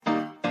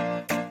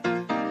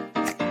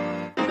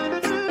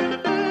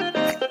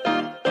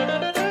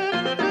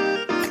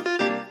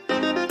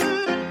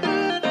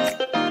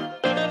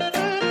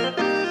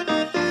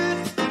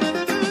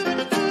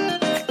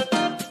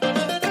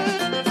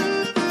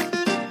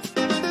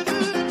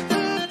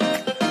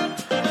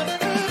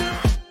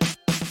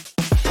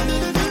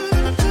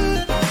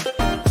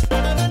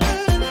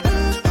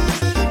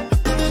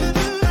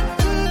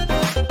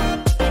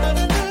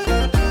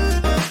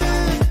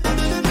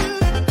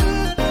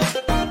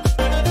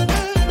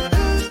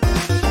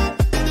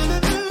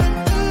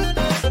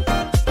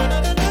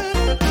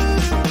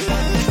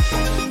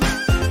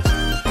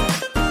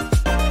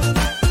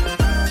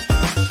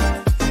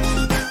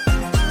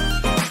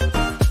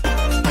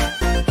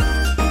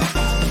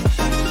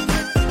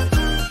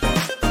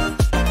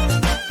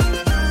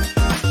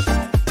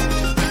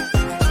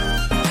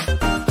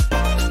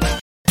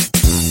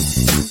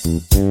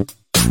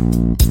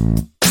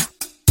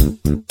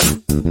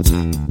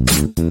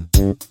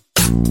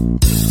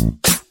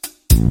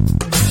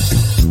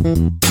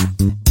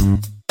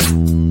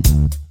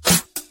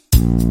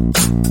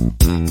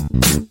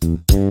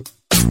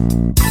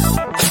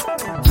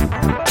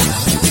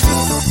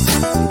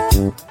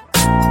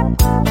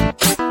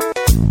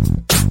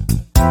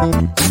What's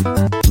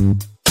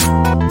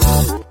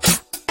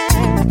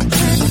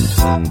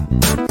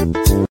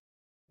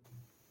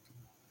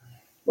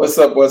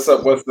up? What's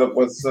up? What's up?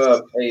 What's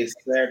up? A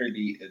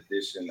Saturday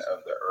edition of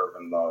the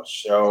Urban Law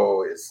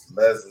Show. It's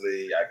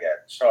Leslie. I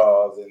got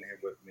Charles in here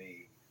with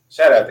me.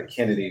 Shout out to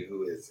Kennedy,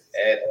 who is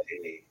at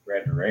a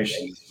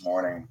graduation this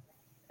morning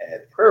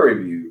at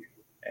Prairie View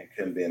and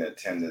couldn't be in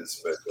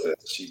attendance, but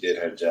she did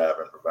her job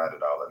and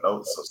provided all the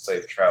notes. So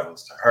safe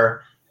travels to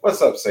her.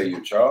 What's up, say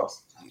you,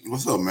 Charles?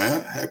 What's up,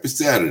 man? Happy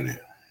Saturday.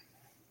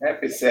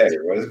 Happy Saturday.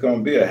 Well, it's going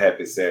to be a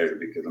happy Saturday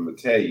because I'm going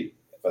to tell you,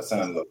 if I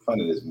sound a little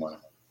funny this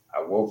morning,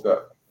 I woke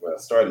up,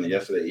 starting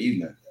yesterday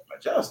evening, my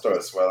jaw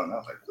started swelling. I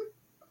was like, what?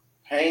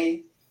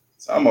 Pain?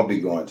 So I'm going to be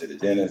going to the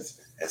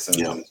dentist as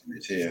soon as I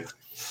finish here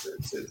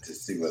to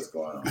see what's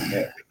going on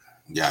there.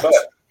 Yeah. But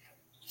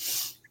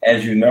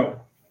as you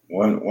know,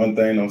 one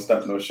thing don't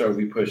stop no show.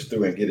 We push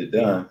through and get it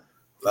done.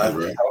 A lot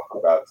to talk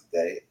about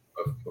today.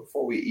 But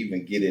before we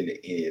even get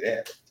into any of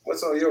that,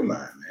 what's on your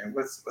mind, man?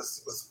 What's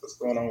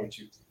going on with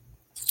you?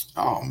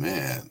 Oh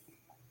man,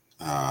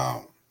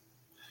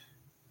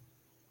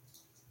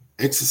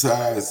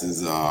 exercise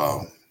is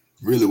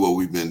really what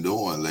we've been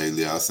doing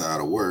lately outside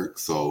of work.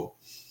 So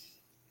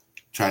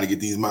trying to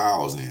get these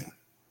miles in,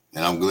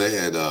 and I'm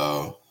glad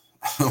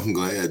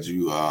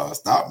you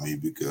stopped me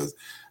because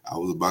I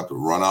was about to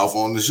run off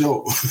on the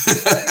show.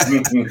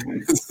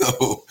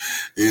 So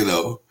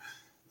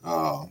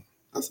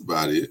that's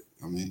about it.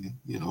 I mean,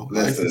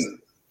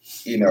 listen,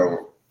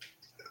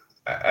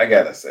 I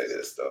gotta say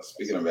this though.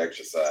 Speaking of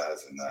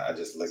exercise, and I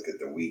just looked at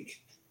the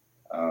week.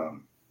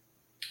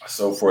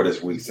 So far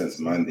this week since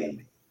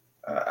Monday,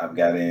 I've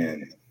got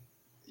in.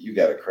 You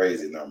got a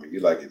crazy number. You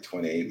like at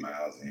 28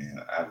 miles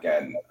in. I've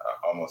gotten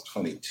almost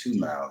 22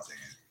 miles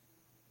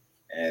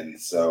in. And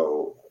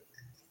so,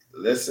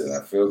 listen,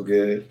 I feel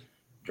good.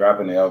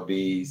 Dropping the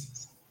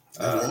lbs.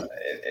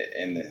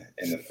 In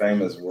the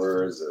famous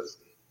words of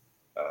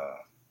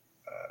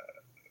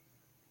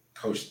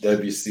Coach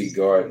W.C.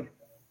 Gordon,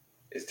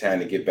 it's time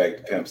to get back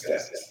to pimp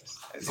status.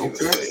 So what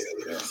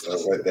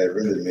that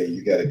really means,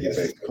 you got to get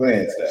back to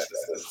playing status.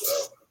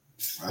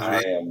 So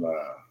I am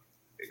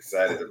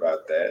excited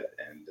about that,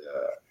 and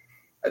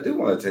I do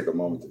want to take a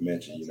moment to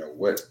mention,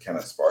 what kind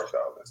of sparked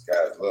all this,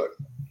 guys. Look,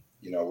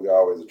 we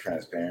always are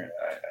transparent.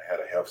 I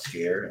had a health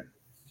scare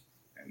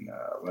and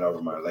went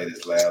over my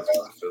latest labs,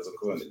 my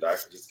physical, and the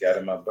doctor just got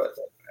in my butt,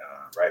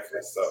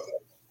 rightfully so.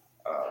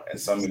 And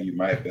some of you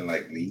might have been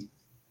like me.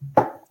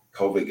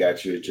 COVID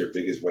got you at your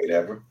biggest weight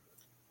ever.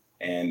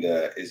 And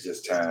it's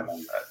just time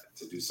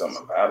to do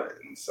something about it.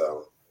 And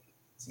so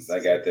since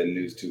I got that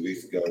news 2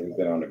 weeks ago, we've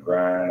been on the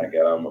grind. I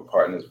got all my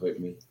partners with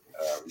me.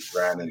 We're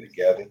grinding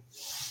together.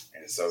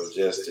 And so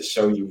just to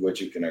show you what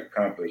you can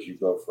accomplish, you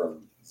go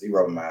from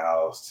 0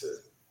 miles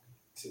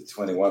to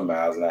 21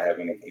 miles, and I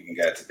haven't even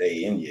got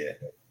today in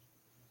yet.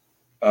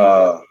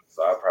 So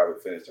I'll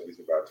probably finish the week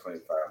about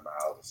 25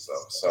 miles or so.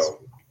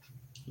 So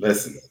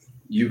listen,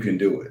 you can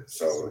do it.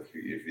 So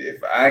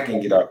if I can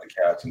get off the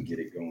couch and get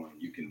it going,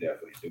 you can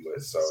definitely do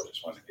it. So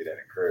just want to get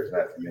that encouraged,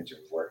 not to mention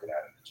working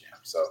out in the gym.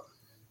 So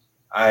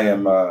I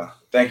am,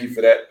 thank you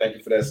for that. Thank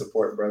you for that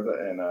support,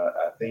 brother. And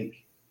I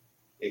think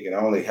it can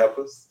only help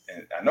us.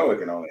 And I know it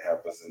can only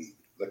help us, and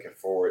looking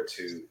forward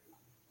to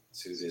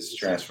this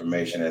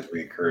transformation as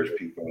we encourage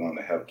people and want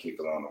to help keep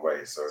along the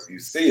way. So if you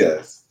see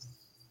us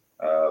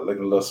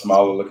looking a little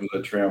smaller, looking a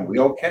little trim, we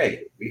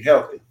okay. We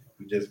healthy.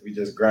 We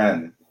just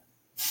grinding.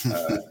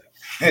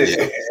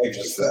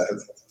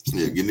 Exercise.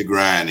 Yeah, getting the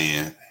grind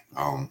in.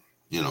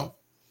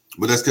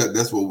 But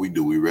that's what we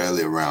do. We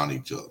rally around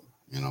each other.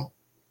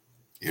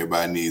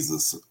 Everybody needs a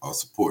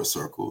support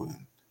circle,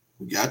 and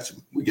we got you.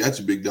 We got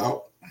you, big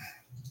dog.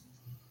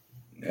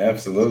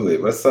 Absolutely.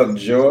 What's up,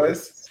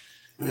 Joyce?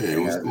 Hey,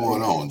 what's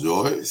going on,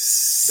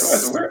 Joyce?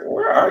 Joyce,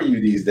 where are you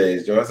these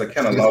days, Joyce? I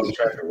kind of lost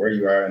track of where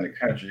you are in the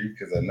country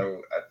because I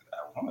know I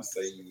want to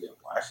say you in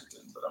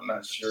Washington, but I'm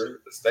not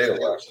sure the state of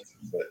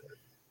Washington. But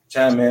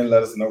chime in,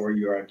 let us know where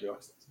you are,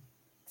 Joyce.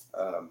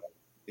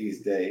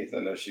 These days, I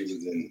know she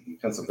was in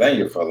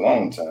Pennsylvania for a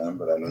long time,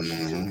 but I know she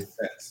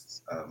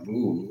since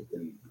moved,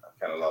 and I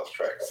kind of lost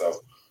track.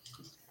 So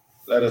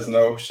let us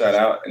know, shout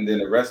out, and then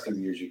the rest of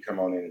you, as you come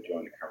on in and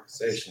join the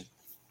conversation,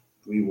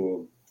 we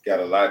will got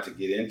a lot to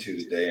get into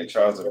today. And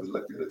Charles, if we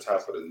look at the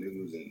top of the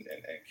news and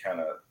kind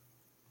of,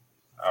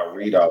 I'll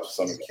read off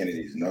some of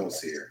Kennedy's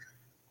notes here.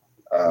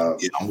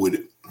 Yeah, I'm with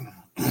it.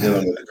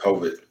 Dealing with the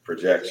COVID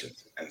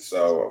projections, and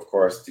so of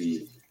course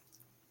the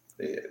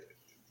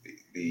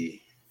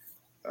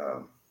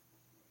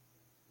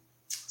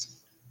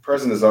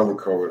person is over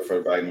COVID for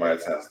the Biden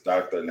White House,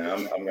 Dr. Now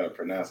I'm going to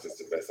pronounce this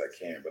the best I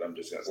can, but I'm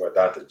just going to,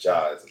 Dr.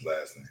 Jha is his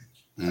last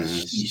name.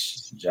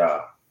 Ashish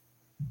Jha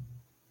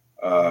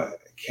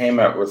came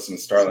out with some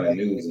startling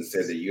news and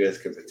said the U.S.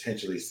 could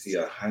potentially see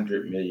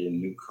 100 million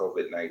new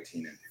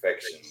COVID-19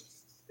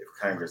 infections if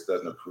Congress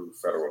doesn't approve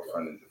federal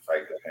funding to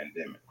fight the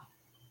pandemic.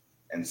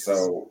 And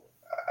so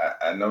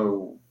I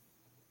know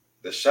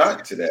the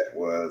shock to that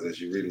was,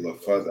 as you read a little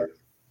further,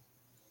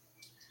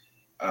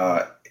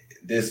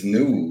 this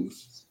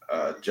news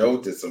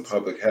jolted some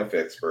public health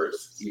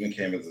experts, even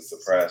came as a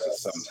surprise to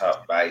some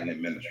top Biden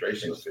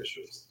administration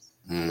officials.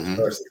 Mm-hmm.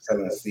 First,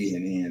 telling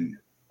CNN,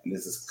 and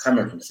this is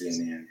coming from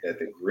CNN, that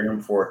the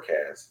grim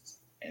forecasts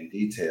and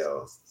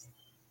details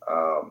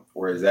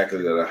were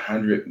exactly that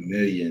 100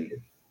 million,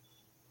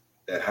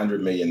 that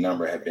 100 million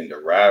number had been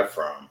derived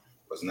from,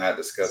 was not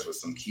discussed with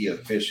some key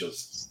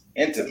officials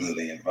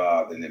intimately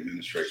involved in the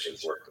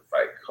administration's work to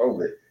fight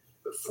COVID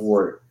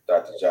before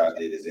Dr. Jha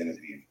did his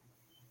interview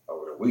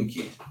over the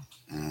weekend.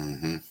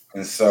 Mm-hmm.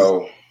 And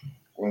so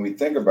when we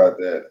think about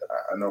that,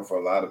 I know for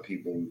a lot of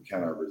people, we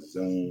kind of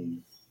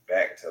resume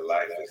back to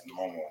life as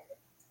normal.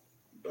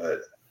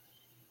 But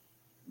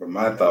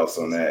my thoughts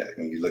on that,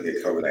 when you look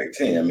at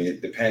COVID-19, I mean,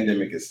 the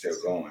pandemic is still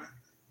going.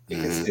 It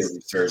can still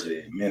resurge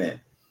in a minute.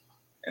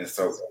 And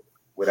so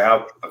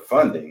without the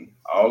funding,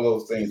 all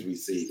those things we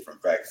see, from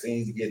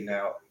vaccines getting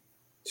out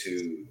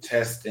to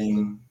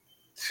testing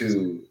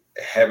to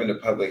having the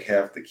public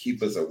health to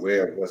keep us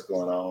aware of what's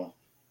going on,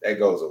 that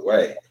goes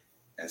away.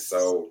 And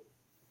so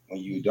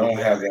when you don't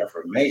have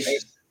information,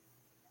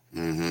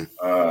 you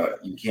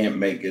can't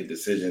make good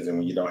decisions. And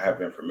when you don't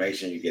have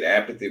information, you get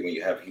apathy. When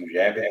you have huge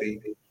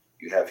apathy,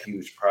 you have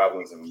huge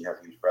problems. And when you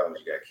have huge problems,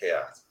 you got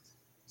chaos.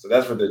 So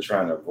that's what they're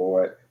trying to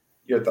avoid.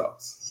 Your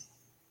thoughts?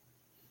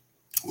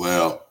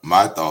 Well,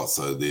 my thoughts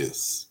are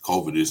this: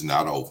 COVID is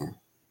not over.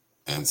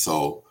 And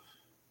so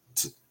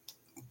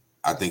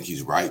I think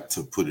he's right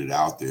to put it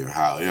out there.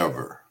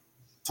 However,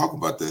 talk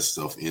about that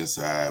stuff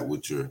inside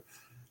with your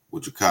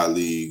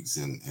colleagues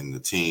and the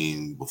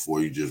team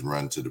before you just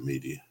run to the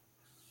media.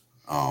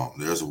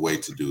 There's a way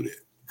to do that.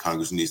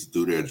 Congress needs to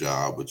do their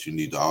job, but you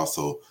need to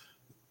also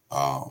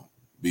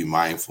be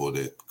mindful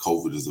that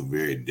COVID is a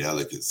very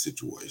delicate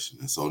situation.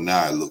 And so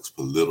now it looks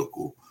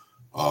political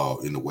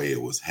in the way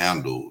it was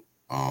handled,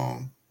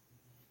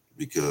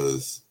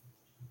 because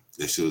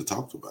they should have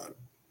talked about it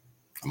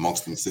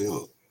amongst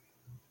themselves.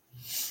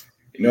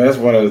 You know, that's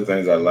one of the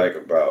things I like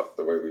about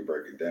the way we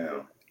break it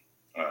down.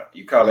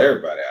 You call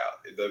everybody out.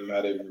 It doesn't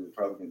matter if you're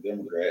Republican,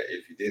 Democrat.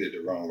 If you did it the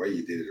wrong way,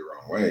 you did it the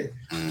wrong way.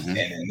 And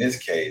in this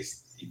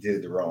case, you did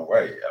it the wrong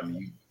way. I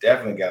mean, you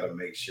definitely got to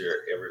make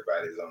sure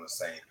everybody's on the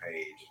same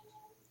page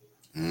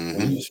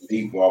when you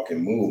speak, walk,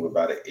 and move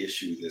about an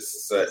issue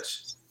that's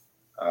such,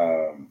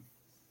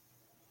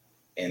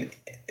 and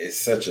it's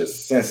such a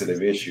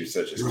sensitive issue,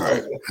 such as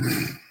COVID,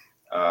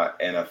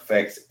 and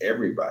affects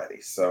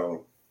everybody.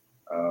 So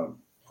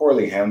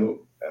poorly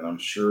handled, and I'm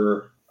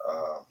sure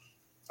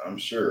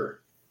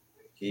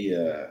he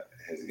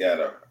has got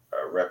a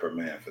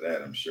reprimand for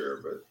that. I'm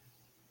sure, but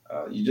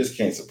you just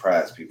can't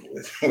surprise people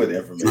with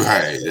information.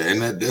 Right,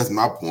 and that's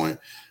my point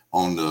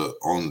on the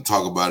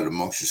talk about it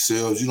amongst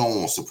yourselves. You don't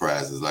want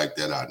surprises like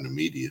that out in the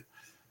media.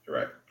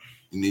 Right.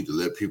 You need to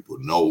let people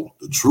know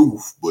the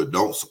truth, but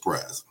don't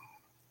surprise them.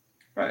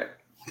 Right,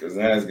 because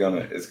now it's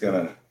gonna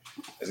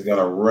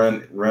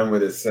run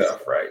with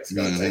itself. Right, it's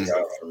gonna take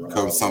off and run.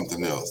 Become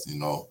something else,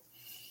 and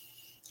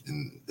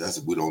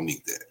we don't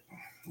need that.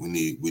 We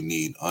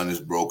need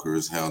honest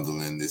brokers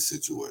handling this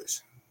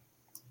situation.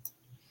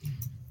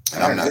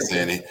 And I'm not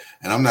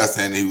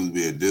saying he was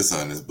being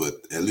dishonest, but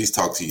at least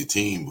talk to your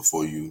team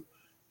before you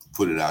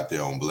put it out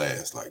there on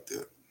blast like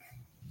that.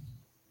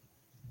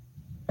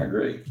 I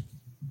agree.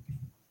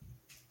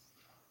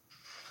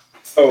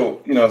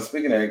 So,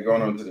 speaking of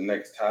going on to the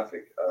next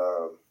topic,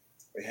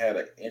 we had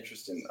an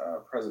interesting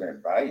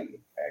President Biden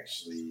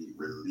actually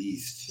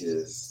released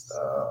his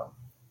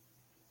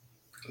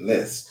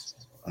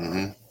list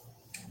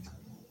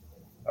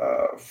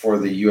for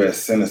the U.S.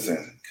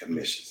 Sentencing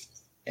Commission,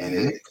 and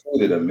it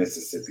included a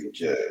Mississippi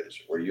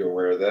judge. Were you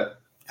aware of that?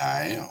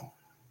 I am.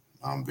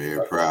 I'm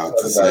very proud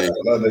to say. I'd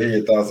love to hear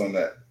your thoughts on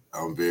that.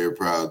 I'm very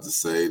proud to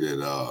say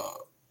that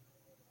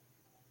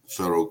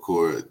federal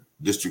court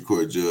district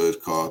court judge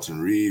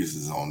Carlton Reeves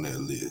is on that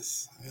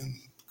list, and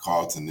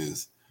Carlton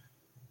was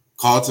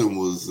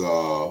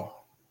a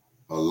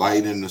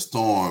light in the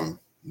storm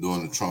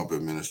during the Trump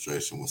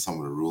administration with some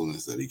of the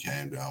rulings that he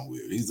came down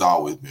with. He's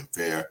always been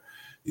fair.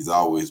 He's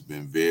always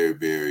been very,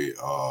 very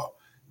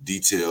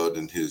detailed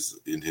in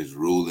his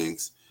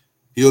rulings.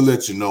 He'll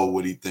let you know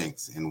what he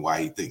thinks and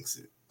why he thinks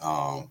it.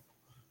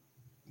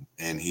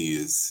 And he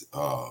is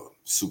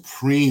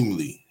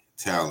supremely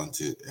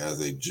talented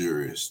as a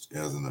jurist,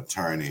 as an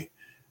attorney.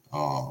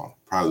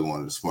 Probably one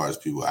of the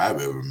smartest people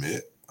I've ever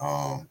met.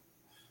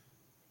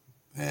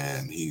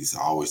 And he's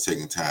always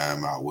taking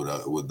time out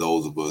with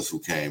those of us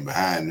who came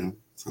behind him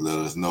to let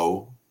us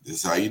know this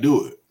is how you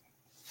do it.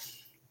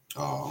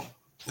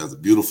 He has a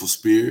beautiful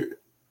spirit.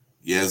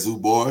 Yazoo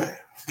boy.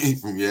 He's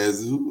from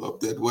Yazoo,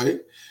 up that way.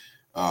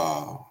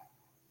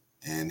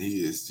 And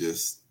he is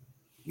just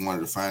one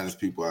of the finest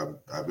people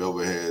I've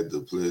ever had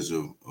the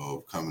pleasure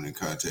of coming in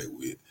contact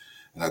with.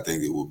 And I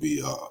think it will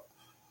be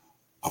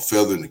a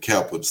feather in the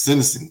cap of the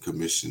Sentencing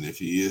Commission if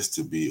he is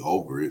to be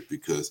over it,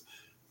 because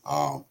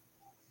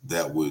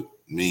that would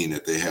mean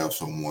that they have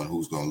someone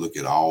who's going to look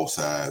at all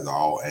sides,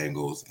 all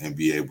angles, and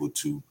be able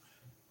to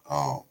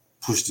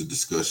push the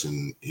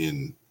discussion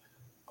in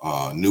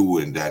new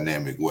and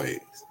dynamic ways.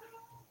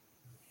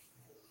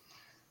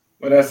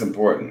 Well, that's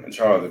important. And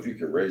Charles, if you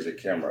could raise your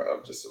camera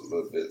up just a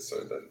little bit so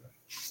it doesn't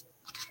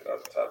get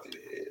off the top of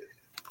your head.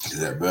 Is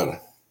that better?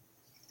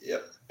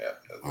 Yep,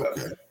 that's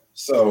Okay. better.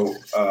 So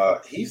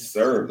he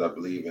served, I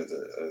believe, as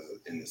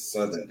in the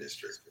Southern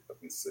District of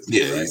Mississippi.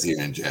 Yeah, right? He's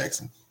here in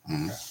Jackson.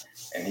 Mm-hmm.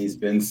 And he's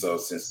been so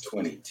since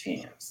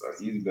 2010. So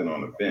he's been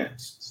on the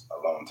bench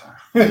a long time.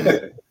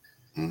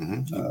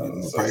 Mm-hmm. He's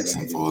been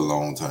practicing for a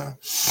long time.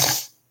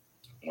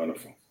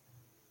 Wonderful.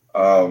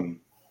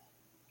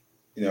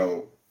 You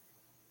know,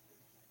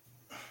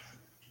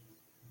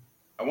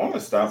 I want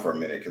to stop for a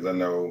minute because I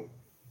know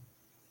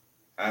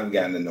I've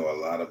gotten to know a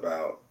lot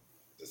about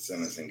the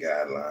sentencing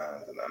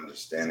guidelines and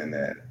understanding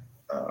that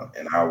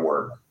in our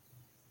work.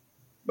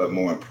 But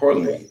more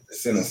importantly, the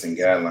sentencing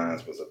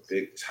guidelines was a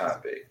big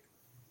topic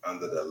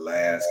under the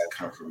last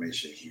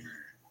confirmation hearing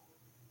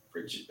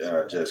for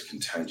Judge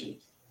Ketanji.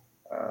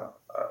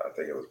 I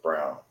think it was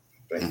Brown.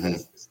 I think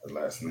that's the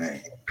last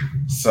name.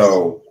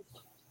 So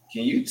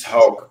can you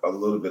talk a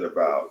little bit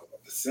about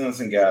the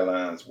sentencing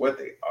guidelines, what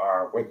they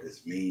are, what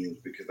this means?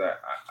 Because I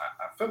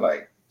feel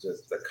like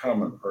just the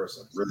common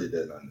person really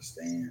doesn't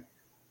understand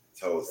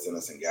the whole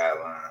sentencing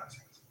guidelines,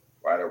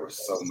 why there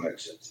was so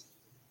much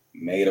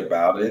made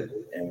about it,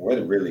 and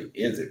what really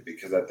is it?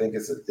 Because I think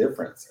it's a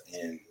difference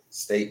in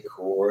state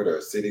court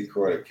or city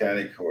court or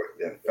county court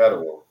than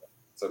federal.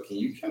 So can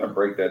you kind of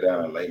break that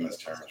down in layman's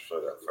terms for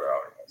the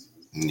audience?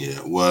 Yeah,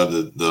 well,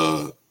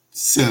 the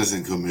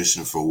Sentencing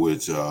Commission, for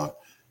which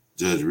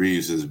Judge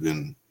Reeves has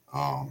been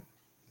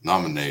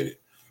nominated,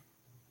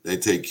 they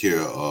take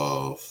care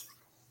of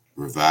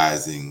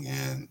revising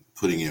and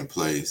putting in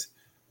place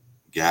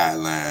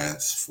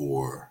guidelines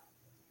for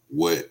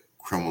what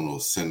criminal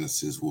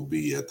sentences will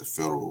be at the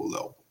federal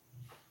level.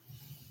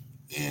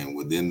 And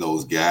within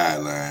those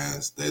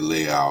guidelines, they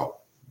lay out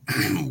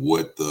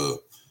what the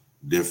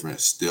different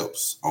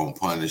steps on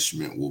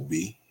punishment will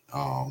be,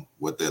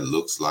 what that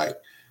looks like.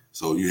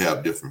 So you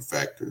have different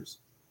factors: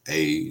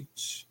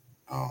 age,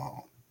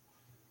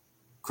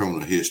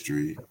 criminal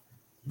history,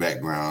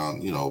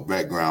 background,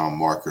 background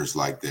markers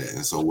like that.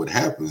 And so what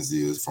happens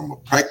is, from a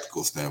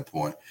practical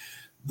standpoint,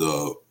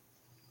 the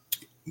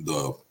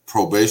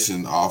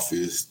probation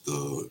office,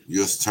 the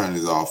U.S.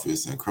 Attorney's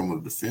Office, and criminal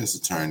defense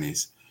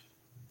attorneys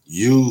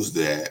use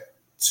that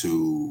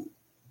to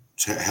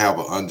have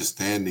an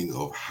understanding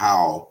of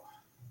how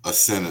a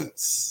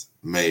sentence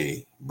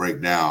may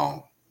break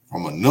down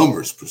from a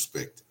numbers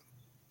perspective.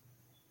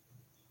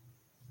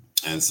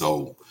 And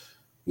so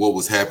what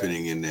was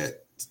happening in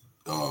that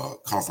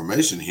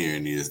confirmation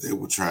hearing is they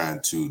were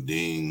trying to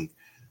ding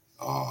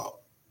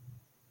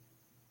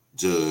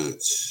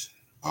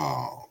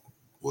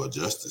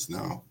Justice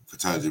now,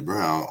 Ketanji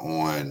Brown,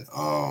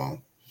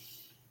 on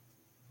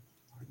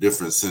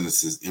different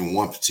sentences in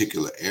one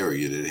particular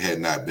area that had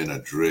not been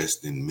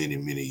addressed in many,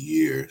 many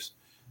years.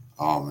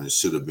 And it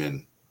should have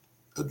been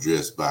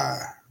addressed by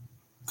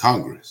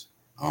Congress,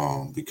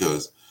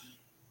 because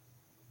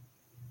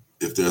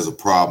if there's a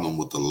problem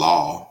with the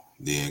law,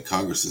 then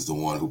Congress is the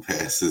one who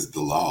passes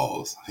the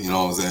laws. You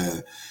know what I'm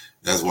saying?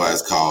 That's why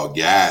it's called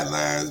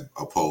guidelines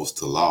opposed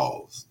to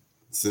laws.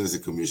 The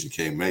Sentencing Commission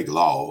can't make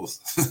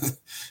laws.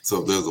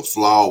 So if there's a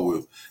flaw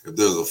with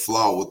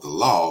the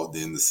law,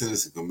 then the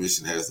Sentencing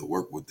Commission has to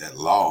work with that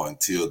law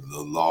until the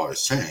law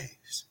is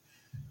changed.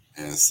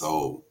 And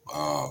so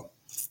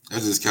that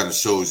just kind of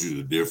shows you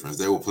the difference.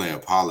 They were playing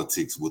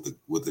politics with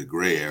the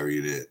gray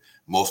area that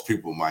most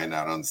people might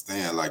not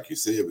understand, like you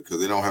said,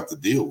 because they don't have to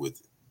deal with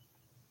it.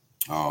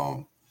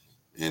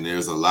 And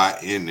there's a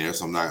lot in there,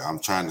 so I'm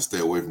trying to stay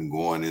away from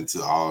going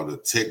into all the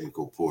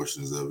technical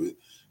portions of it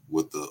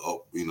with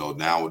the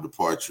downward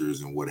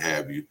departures and what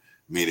have you,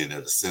 meaning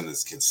that a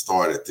sentence can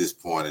start at this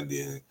point and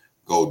then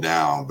go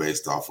down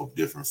based off of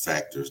different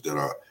factors that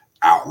are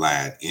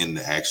outlined in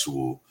the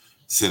actual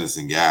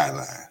sentencing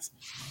guidelines.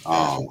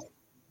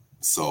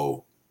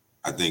 So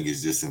I think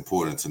it's just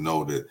important to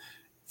know that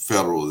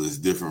federal is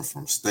different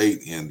from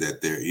state in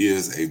that there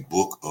is a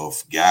book of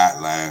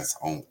guidelines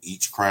on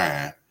each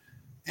crime,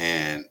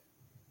 and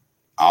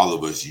all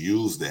of us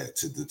use that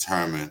to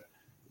determine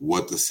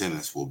what the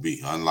sentence will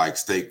be. Unlike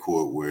state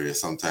court, where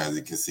sometimes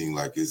it can seem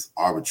like it's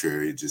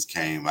arbitrary, it just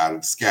came out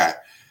of the sky.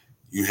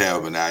 You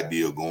have an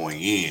idea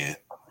going in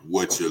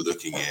what you're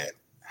looking at,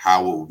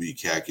 how it will be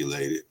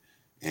calculated.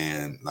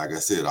 And like I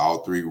said,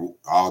 all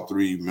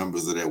three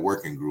members of that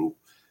working group,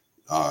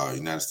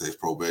 United States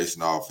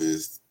Probation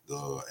Office,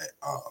 the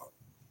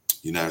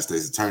United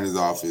States Attorney's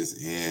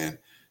Office, and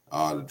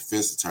the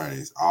defense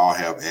attorneys all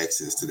have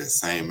access to that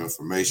same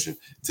information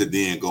to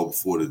then go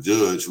before the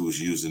judge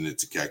who's using it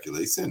to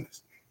calculate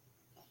sentence.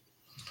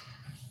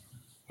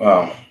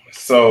 Wow.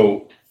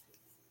 So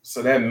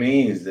that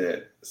means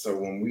that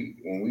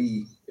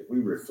if we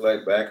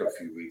reflect back a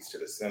few weeks to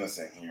the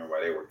sentencing hearing,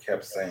 where they were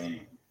kept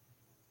saying,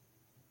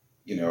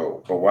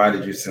 but why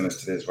did you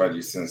sentence to this? Why did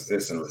you sentence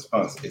this? In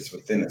response, it's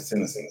within the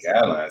sentencing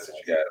guidelines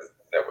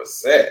that was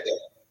set,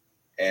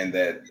 and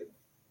that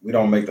we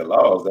don't make the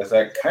laws. That's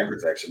like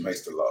Congress actually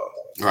makes the laws.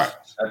 Right.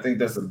 I think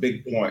that's a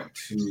big point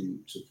to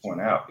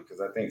point out, because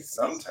I think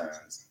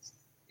sometimes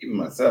even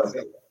myself,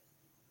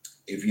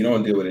 if you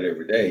don't deal with it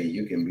every day,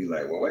 you can be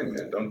like, well, wait a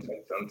minute,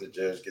 don't the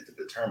judge get to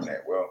determine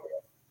that? Well,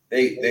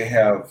 they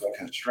have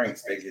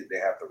constraints they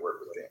have to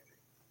work within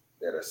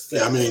that are set.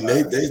 Yeah, I mean,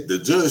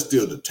 the judge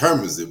still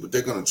determines it, but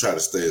they're going to try to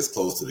stay as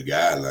close to the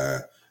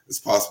guideline as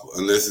possible,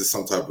 unless it's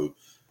some type of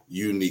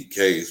unique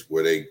case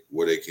where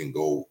they can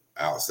go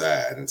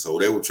outside. And so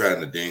they were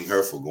trying to ding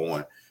her for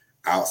going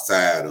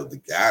outside of the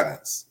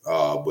guidance,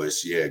 but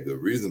she had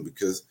good reason,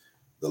 because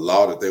the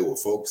law that they were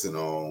focusing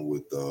on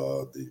with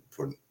the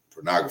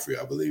pornography,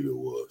 I believe it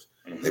was,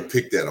 they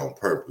picked that on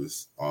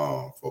purpose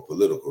for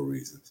political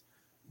reasons.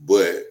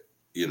 But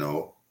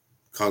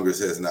Congress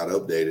has not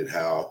updated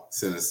how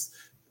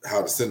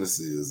the sentence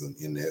is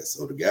in that.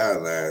 So the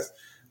guidelines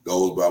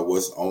goes by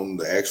what's on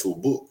the actual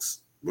books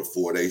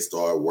before they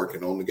start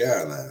working on the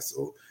guidelines.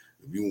 So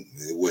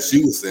what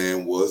she was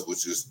saying was,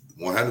 which is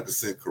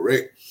 100%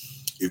 correct,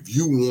 if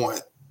you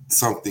want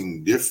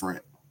something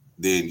different,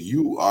 then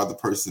you are the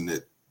person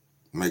that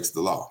makes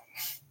the law.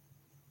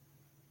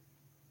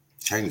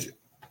 Change it.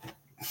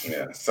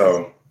 Yeah.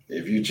 So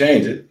if you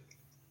change it,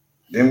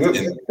 then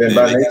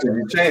by nature,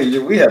 you change it,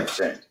 we have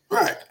to change it.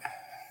 Right.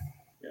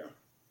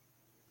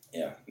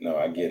 Yeah. No,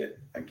 I get it.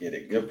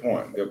 Good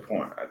point.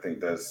 I think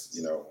that's,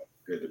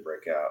 good to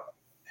break out.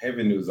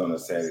 Heavy news on a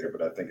Saturday,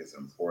 but I think it's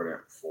important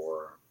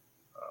for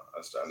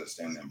us to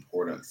understand the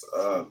importance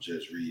of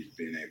Judge Reeves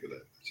being able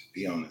to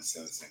be on the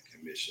Sentencing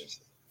Commission,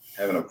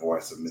 having a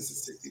voice of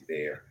Mississippi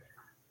there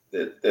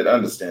that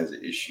understands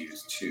the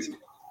issues too.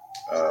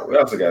 We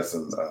also got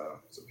some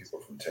people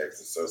from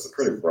Texas, so it's a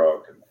pretty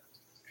broad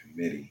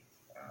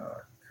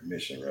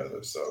commission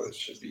rather. So it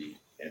should be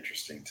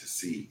interesting to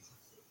see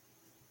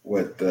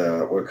what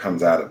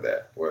comes out of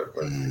that, what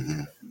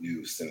the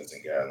new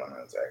sentencing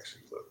guidelines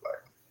actually look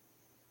like.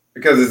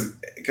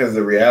 Because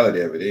the reality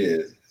of it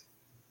is,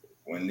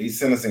 when these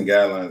sentencing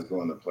guidelines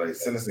go into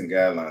place, sentencing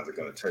guidelines are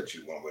going to touch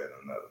you one way or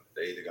another.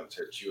 They're either going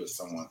to touch you or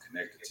someone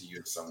connected to you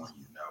or someone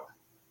you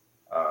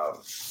know.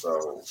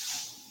 So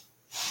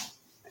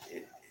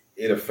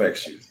it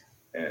affects you.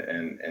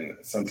 And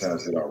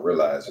sometimes we don't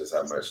realize just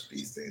how much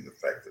these things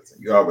affect us.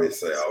 And you always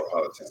say, all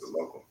politics are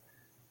local.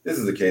 This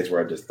is a case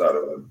where I just thought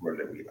it was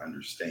important that we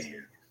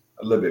understand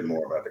a little bit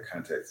more about the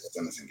context of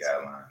sentencing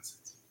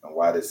guidelines and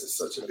why this is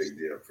such a big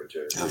deal for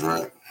judges. That's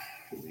right.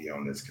 To be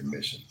on this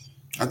commission.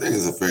 I think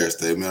it's a fair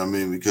statement. I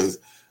mean, because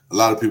a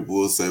lot of people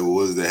will say, well,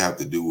 what does that have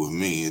to do with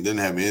me? It doesn't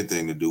have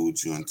anything to do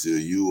with you until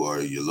you or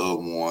your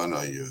loved one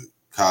or your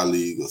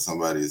colleague or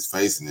somebody is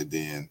facing it.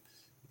 Then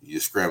you're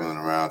scrambling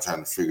around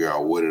trying to figure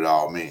out what it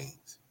all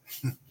means.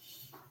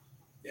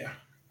 Yeah.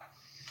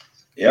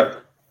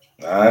 Yep.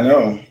 I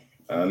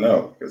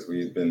know, because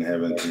we've been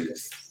having to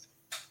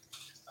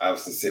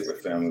obviously sit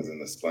with families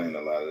and explain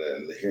a lot of that,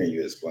 and hearing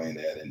you explain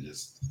that, and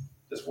just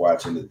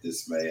watching the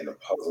dismay and the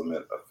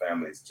puzzlement of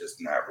families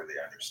just not really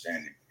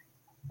understanding.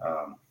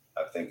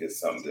 I think it's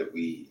something that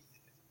we,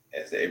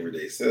 as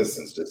everyday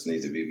citizens, just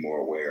need to be more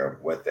aware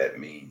of what that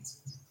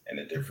means and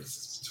the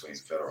differences between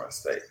federal and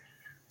state.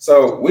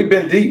 So we've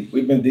been deep.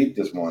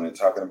 This morning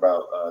talking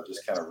about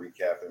just kind of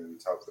recapping. We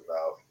talked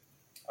about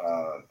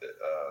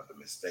the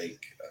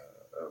mistake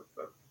of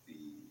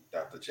the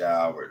Dr.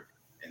 Joward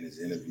in his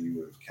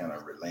interview of kind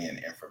of relaying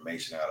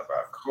information out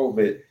about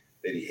COVID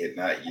that he had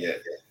not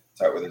yet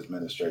talked with his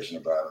administration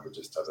about it. We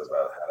just talked about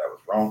how that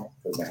was wrong.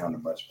 Could have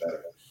handled much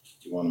better.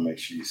 You want to make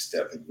sure you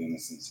step in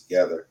unison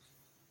together.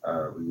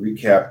 We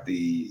recapped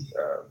the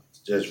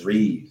Judge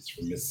Reeves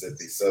from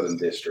Mississippi Southern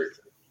District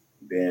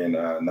being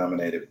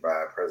nominated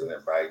by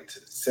President Biden to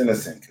the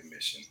Sentencing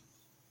Commission.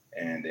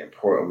 And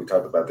we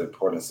talked about the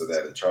importance of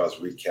that. And Charles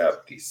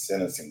recapped the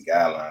sentencing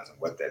guidelines and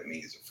what that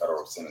means, the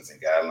federal sentencing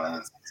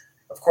guidelines.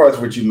 Of course,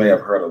 which you may have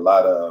heard a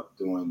lot of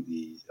during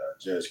the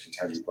Judge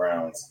Ketanji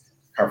Brown's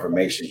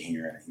confirmation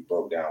hearing. He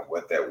broke down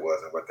what that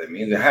was and what that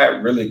means and how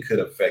it really could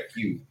affect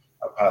you,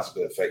 or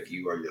possibly affect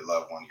you or your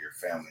loved one or your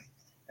family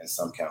in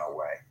some kind of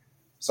way.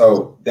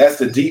 So that's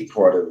the deep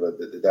part of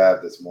the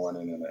dive this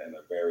morning in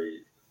a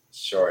very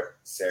short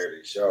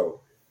Saturday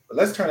show. But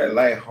let's turn it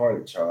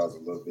lighthearted, Charles, a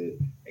little bit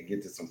and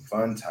get to some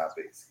fun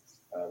topics.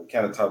 We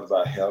kind of talked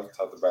about health,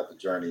 talked about the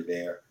journey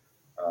there,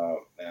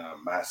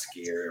 my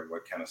scare and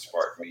what kind of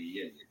sparked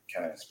me and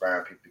kind of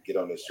inspiring people to get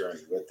on this journey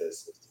with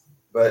us.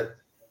 But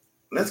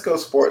let's go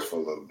sports for a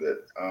little bit.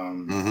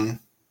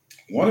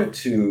 Wanted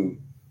to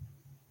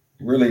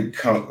really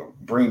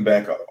bring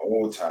back an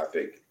old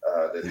topic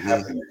that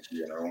happened this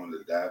year, and I wanted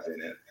to dive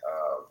in it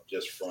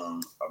just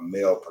from a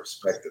male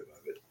perspective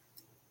of it.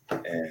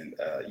 And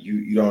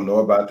you don't know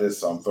about this,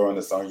 so I'm throwing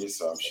this on you,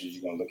 so I'm sure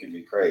you're going to look at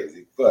me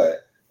crazy.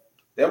 But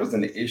there was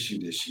an issue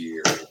this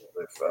year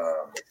with,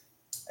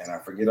 and I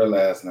forget her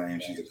last name.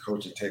 She's a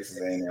coach at Texas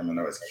A&M. I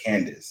know it's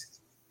Candace.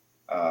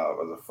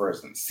 Was the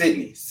first one.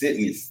 Sydney.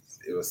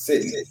 It was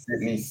Sydney.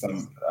 Sydney.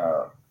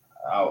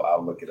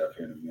 I'll look it up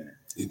here in a minute.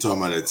 You talking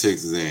about at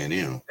Texas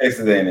A&M?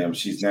 Texas A&M.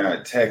 She's now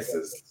at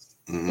Texas,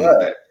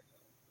 but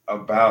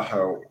about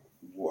her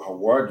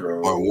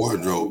wardrobe. Or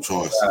wardrobe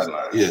choice.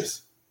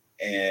 Yes.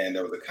 And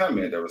there was a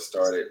comment that was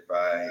started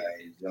by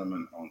a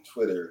gentleman on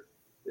Twitter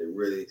that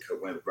really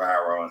went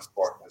viral and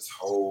sparked this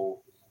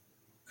whole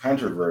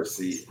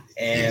controversy.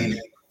 And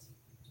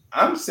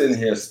I'm sitting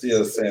here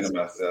still saying to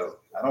myself,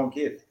 I don't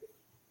get it.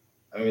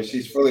 I mean,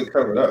 she's fully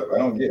covered up. I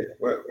don't get it.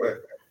 What?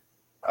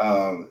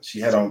 She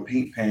had on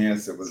pink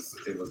pants. It was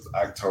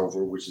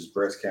October, which is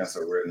Breast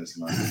Cancer Awareness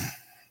Month,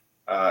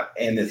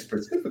 and it's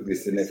specifically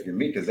significant to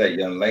me because that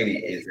young lady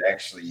is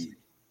actually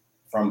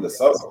from the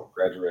SoHo,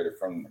 graduated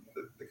from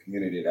the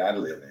community that I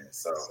live in.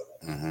 So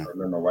Mm-hmm. I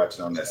remember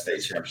watching on that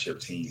state championship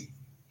team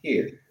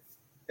here,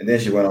 and then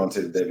she went on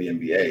to the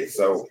WNBA.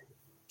 So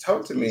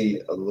talk to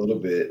me a little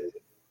bit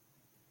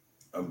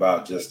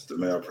about just the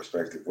male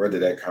perspective. Where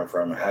did that come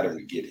from, and how did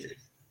we get here?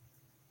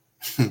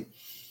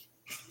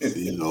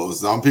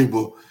 Some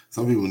people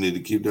need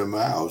to keep their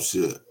mouths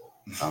shut.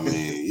 I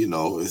mean,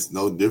 it's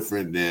no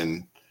different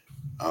than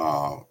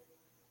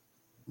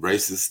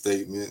racist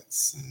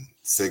statements and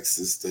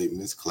sexist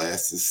statements,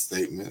 classist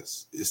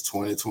statements. It's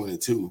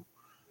 2022,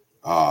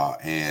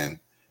 and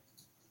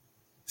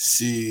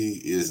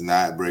she is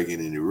not breaking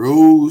any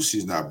rules.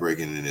 She's not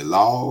breaking any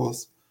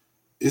laws.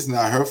 It's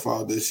not her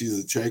fault that she's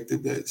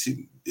attractive. That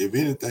she, if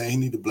anything, he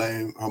need to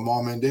blame her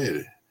mom and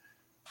daddy.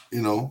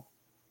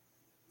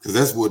 Because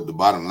that's what the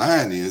bottom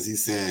line is.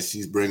 He's saying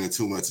she's bringing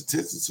too much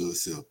attention to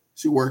herself.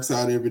 She works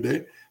out every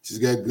day. She's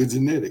got good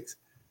genetics.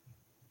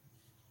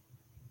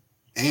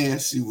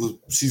 And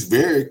she's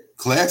very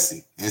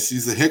classy, and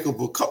she's a heck of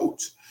a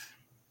coach.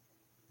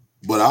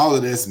 But all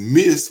of that's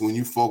missed when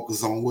you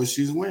focus on what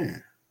she's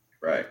wearing.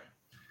 Right.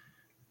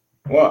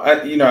 Well, I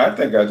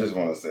think I just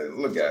want to say,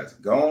 look, guys,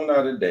 gone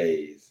are the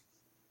days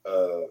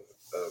of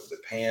the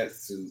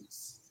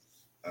pantsuits.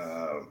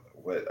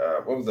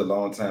 What was the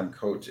longtime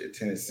coach at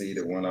Tennessee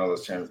that won all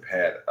those champions?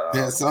 Pat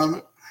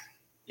Summitt?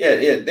 Yeah,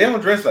 they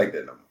don't dress like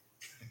that no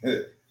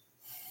more.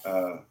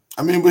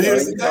 But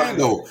here's the thing,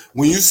 though.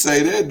 When you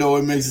say that, though,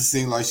 it makes it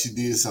seem like she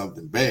did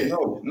something bad.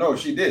 No,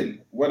 she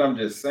didn't. What I'm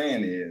just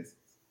saying is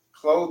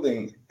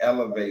clothing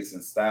elevates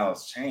and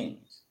styles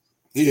change.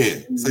 Yeah,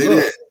 say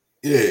that.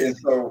 Yeah. And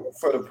so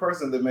for the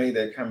person that made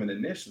that comment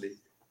initially,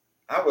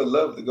 I would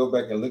love to go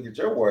back and look at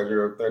your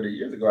wardrobe 30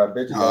 years ago. I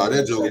bet you.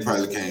 That joker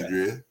probably can't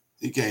drill.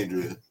 He can't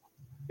drill.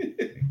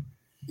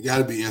 You got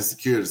to be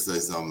insecure to say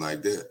something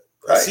like that.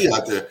 Right.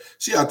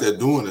 She out there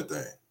doing the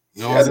thing.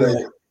 You know what I'm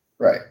saying?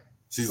 Right.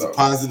 She's a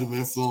positive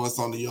influence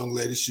on the young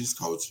lady she's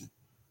coaching.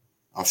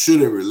 I'm sure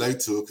they relate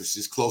to her because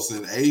she's closer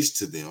in age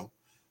to them.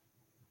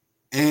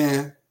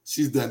 And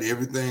she's done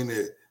everything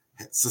that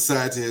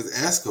society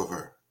has asked of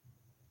her.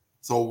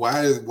 So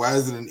why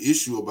is it an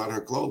issue about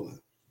her clothing?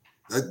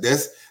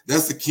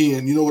 That's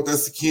akin. You know what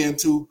that's akin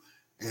to?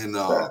 And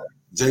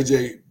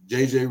JJ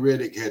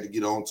Redick had to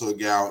get on to a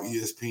guy on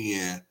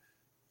ESPN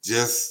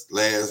just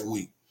last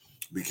week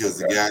because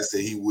the guy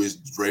said he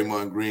wished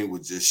Draymond Green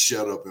would just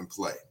shut up and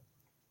play.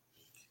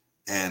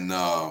 And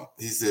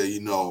he said,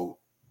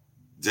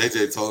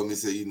 JJ told him, he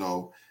said,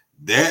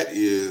 that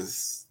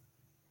is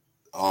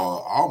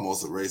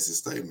almost a racist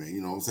statement.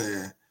 You know what I'm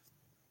saying?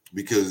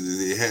 Because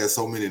it has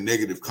so many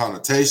negative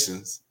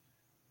connotations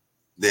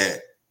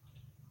that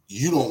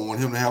you don't want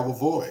him to have a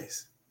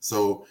voice.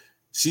 So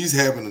she's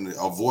having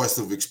a voice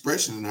of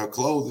expression in her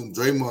clothing.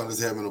 Draymond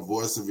is having a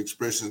voice of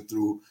expression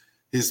through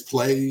his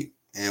play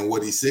and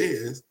what he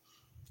says.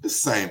 It's the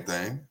same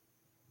thing.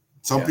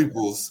 Some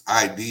people's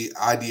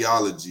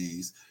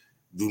ideologies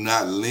do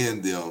not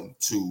lend them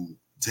to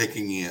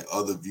taking in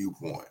other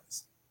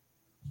viewpoints.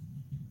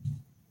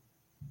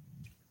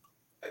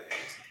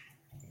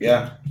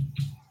 Yeah.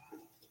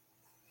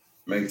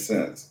 Makes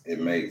sense. It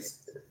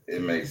makes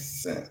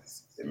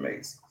sense. It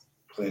makes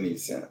plenty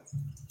sense.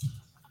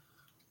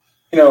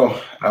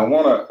 I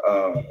want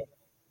to,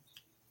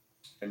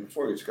 and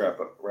before we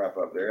wrap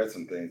up, there are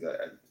some things I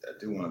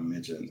do want to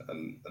mention.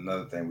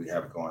 Another thing we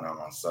have going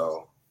on.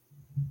 So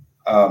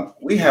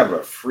we have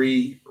a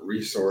free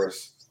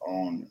resource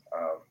on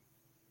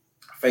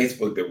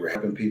Facebook that we're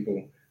helping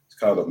people. It's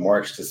called the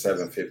March to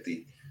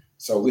 750.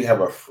 So we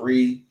have a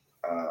free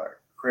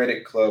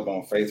credit club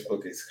on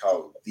Facebook. It's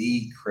called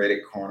The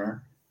Credit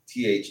Corner,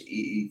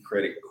 THEE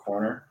Credit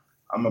Corner.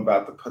 I'm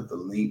about to put the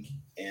link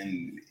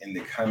in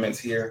the comments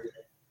here.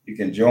 You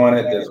can join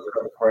it. There's a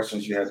couple of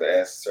questions you have to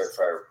ask,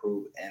 certified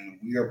approved, and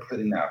we are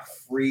putting out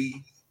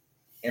free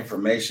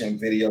information,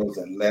 videos,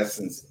 and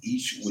lessons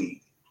each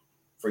week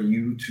for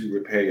you to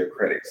repair your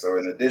credit. So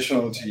in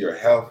addition to your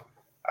health,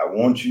 I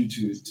want you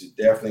to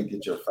definitely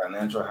get your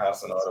financial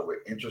house in order.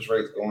 With interest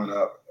rates going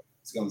up,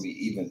 it's going to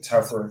be even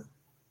tougher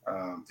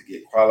to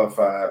get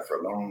qualified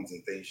for loans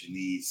and things you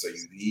need. So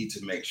you need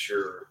to make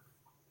sure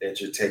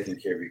that you're taking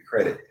care of your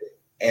credit.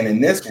 And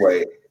in this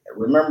way,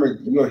 remember,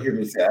 you'll hear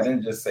me say, I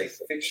didn't just say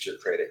fix your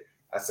credit.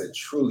 I said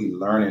truly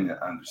learning and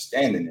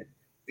understanding it,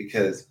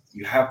 because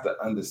you have to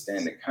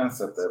understand the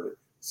concept of it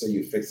so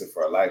you fix it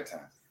for a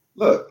lifetime.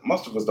 Look,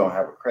 most of us don't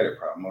have a credit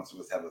problem. Most of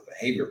us have a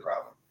behavior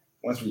problem.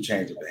 Once we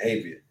change the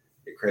behavior,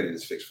 your credit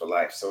is fixed for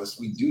life. So as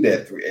we do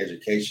that through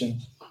education,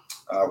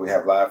 we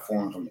have live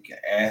forums where you can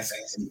ask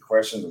any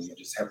questions, and we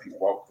just help you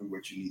walk through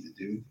what you need to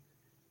do.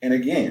 And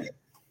again,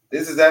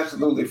 This is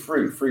absolutely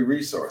free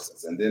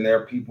resources. And then there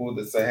are people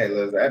that say, "Hey,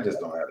 Leslie, I just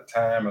don't have the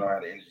time and I don't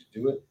have the energy to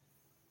do it."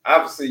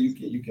 Obviously,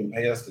 you can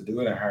pay us to do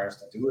it and hire us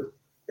to do it,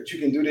 but you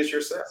can do this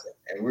yourself.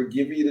 And we're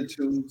giving you the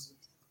tools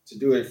to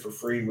do it for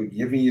free. We're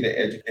giving you the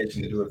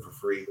education to do it for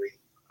free.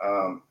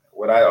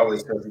 What I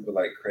always tell people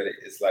like credit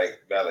is like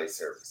valet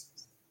service.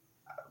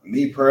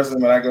 Me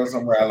personally, when I go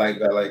somewhere, I like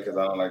valet because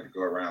I don't like to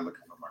go around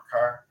looking for my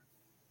car.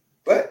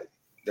 But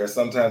there's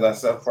sometimes I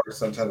self park,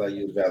 sometimes I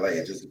use valet.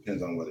 It just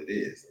depends on what it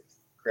is.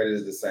 Credit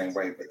is the same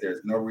way, but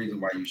there's no reason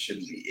why you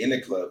shouldn't be in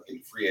the club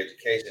getting free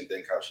education.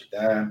 Then cost you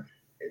a dime.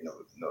 And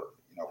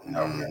we're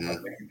not Mm-hmm.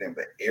 making anything.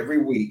 But every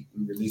week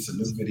we release a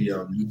new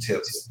video, new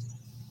tips,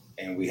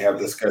 and we have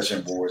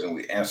discussion boards and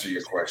we answer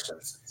your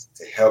questions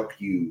to help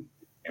you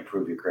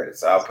improve your credit.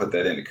 So I'll put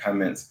that in the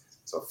comments.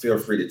 So feel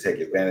free to take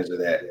advantage of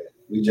that.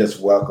 We just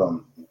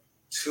welcome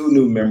 2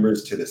 new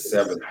members to the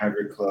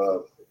 700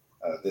 Club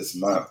this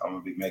month. I'm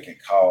going to be making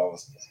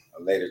calls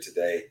later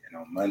today. And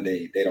on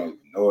Monday, they don't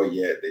even know it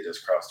yet. They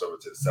just crossed over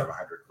to the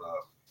 700 Club.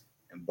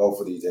 And both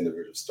of these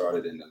individuals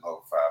started in the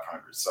low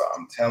 500. So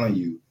I'm telling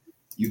you,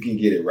 you can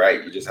get it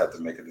right. You just have to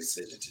make a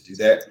decision to do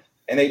that.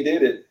 And they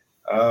did it.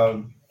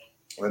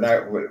 We're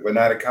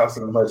not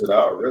costing them much at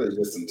all, really,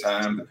 just some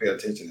time to pay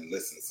attention and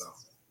listen. So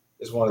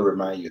just want to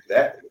remind you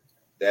that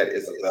that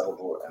is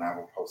available, and I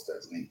will post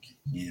that link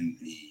in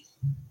the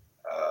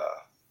uh,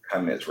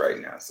 comments right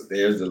now. So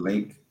there's the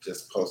link,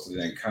 just posted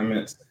in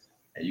comments,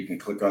 and you can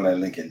click on that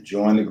link and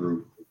join the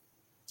group.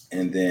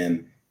 And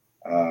then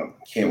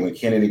when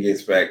Kennedy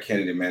gets back,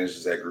 Kennedy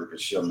manages that group, and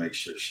she'll make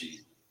sure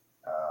she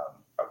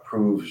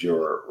approves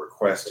your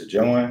request to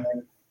join,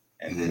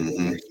 and then we'll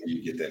Mm-hmm. make sure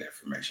you get that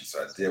information.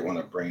 So I did want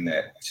to bring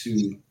that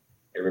to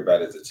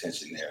everybody's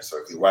attention there. So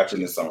if you're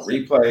watching this on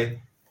replay,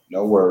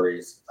 no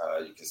worries.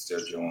 You can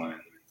still join,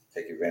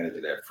 take advantage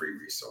of that free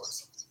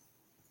resource.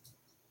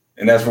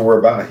 And that's what we're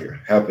about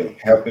here, helping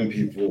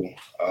people.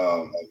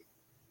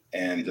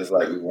 And just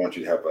like we want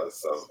you to help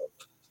us. So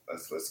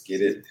let's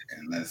get it,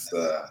 and let's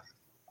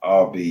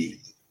all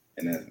be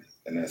in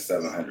that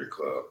 700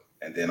 club,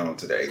 and then on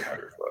to the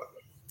 800 club.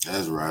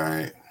 That's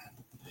right.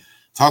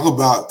 Talk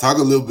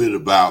a little bit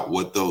about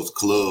what those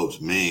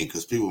clubs mean,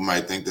 because people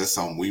might think that's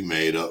something we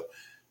made up.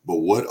 But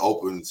what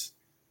opens?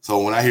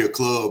 So when I hear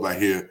club, I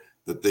hear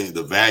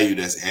the value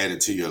that's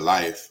added to your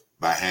life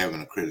by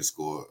having a credit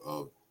score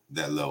of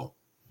that low.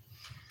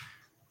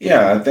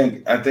 Yeah, I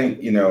think I'll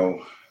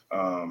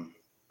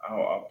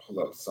pull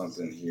up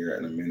something here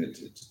in a minute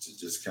to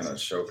just kind of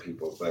show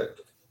people. But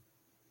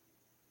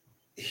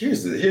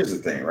here's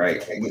the thing,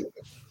 right?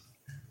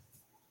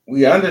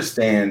 We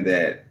understand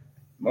that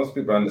most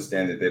people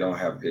understand that they don't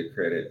have good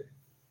credit,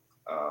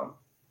 um,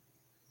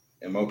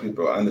 and most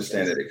people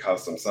understand that it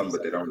costs them something,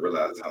 but they don't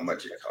realize how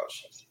much it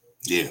costs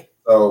you. Yeah.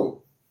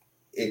 So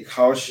it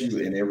costs you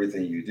in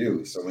everything you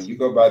do. So when you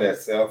go buy that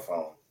cell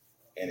phone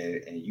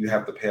and you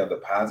have to pay a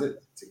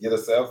deposit to get a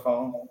cell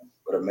phone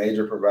with a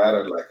major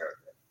provider like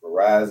a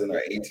Verizon or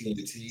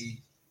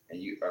AT&T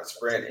and you a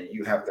Sprint, and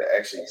you have to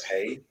actually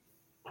pay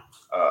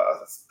a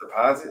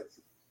deposit,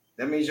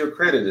 that means your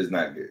credit is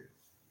not good.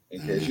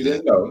 In case you Mm-hmm.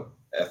 didn't know,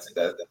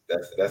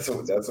 that's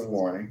a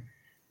warning.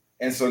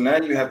 And so now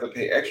you have to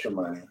pay extra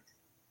money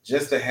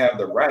just to have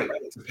the right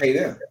to pay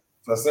them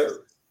for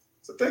service.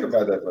 So think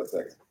about that for a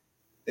second.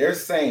 They're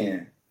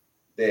saying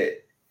that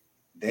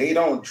they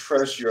don't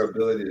trust your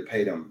ability to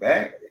pay them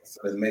back, so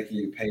they're making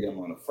you pay them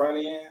on the front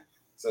end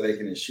so they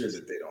can ensure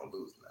that they don't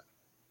lose money.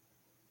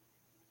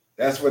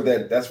 That's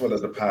what a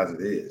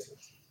deposit is.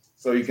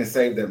 So you can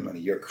save that money.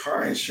 Your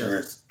car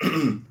insurance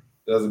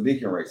does a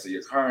beacon rate. So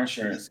your car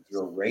insurance,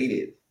 you're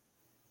rated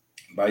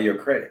by your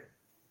credit.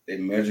 They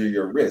measure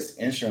your risk.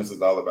 Insurance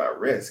is all about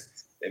risk.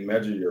 They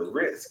measure your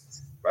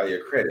risk by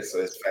your credit. So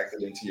it's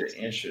factored into your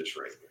interest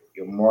rate,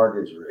 your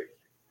mortgage rate,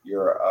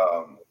 your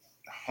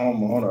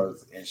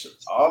homeowners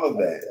insurance. All of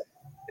that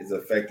is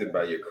affected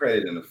by your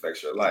credit and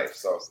affects your life.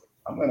 So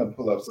I'm going to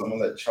pull up. So I'm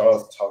going to let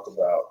Charles talk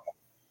about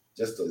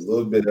just a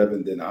little bit of it.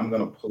 And then I'm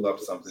going to pull up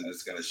something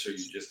that's going to show you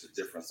just the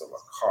difference of a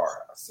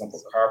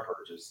simple car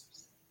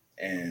purchase.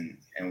 And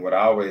what I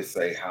always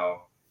say,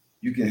 how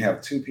you can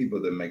have two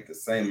people that make the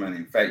same money.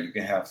 In fact, you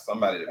can have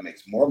somebody that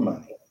makes more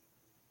money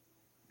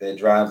that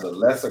drives a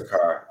lesser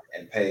car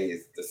and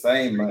pays the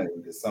same money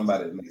to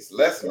somebody that makes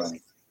less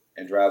money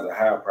and drives a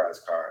higher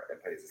price car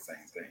and pays the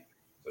same thing.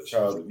 So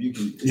Charles, if you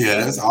can Yeah, explain.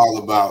 that's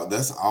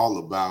all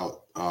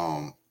about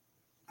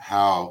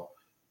how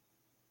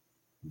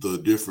the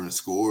different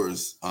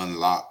scores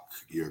unlock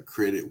your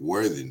credit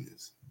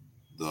worthiness.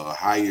 The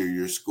higher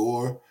your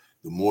score,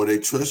 the more they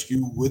trust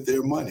you with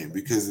their money.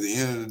 Because at the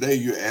end of the day,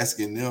 you're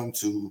asking them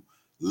to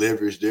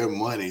leverage their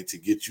money to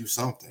get you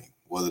something,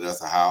 whether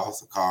that's a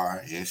house, a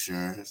car,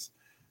 insurance,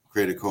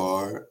 credit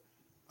card,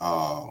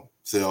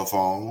 cell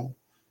phone,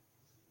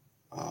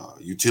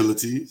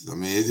 utilities. I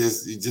mean,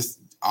 it just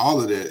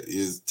all of that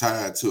is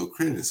tied to a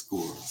credit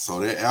score. So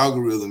that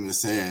algorithm is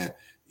saying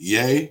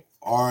yay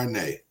or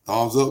nay,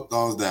 thumbs up,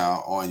 thumbs down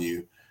on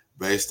you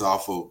based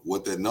off of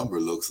what that number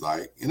looks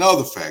like and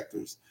other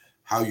factors.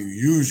 how you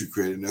use your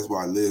credit. And that's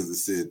why Leslie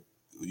said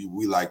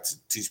we like to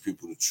teach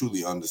people to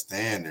truly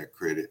understand their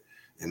credit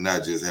and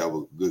not just have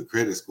a good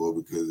credit score,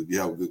 because if you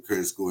have a good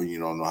credit score and you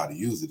don't know how to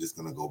use it, it's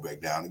going to go back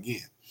down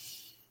again.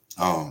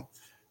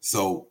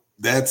 So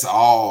that's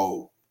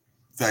all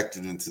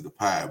factored into the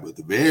pie. But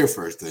the very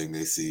first thing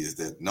they see is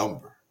that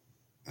number.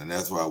 And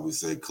that's why we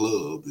say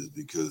club, is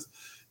because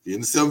if you're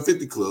in the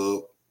 750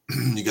 club,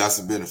 you got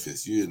some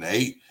benefits. You're in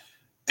the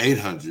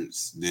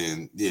 800s,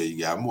 then yeah, you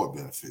got more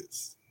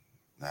benefits.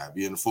 Now, if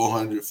you're in the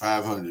 400,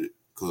 500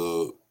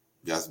 club,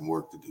 you got some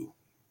work to do.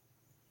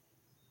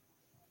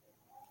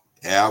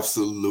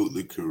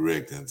 Absolutely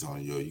correct,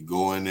 Antonio. You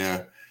go in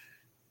there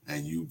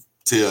and you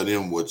tell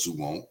them what you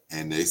want,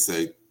 and they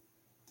say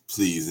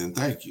please and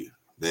thank you.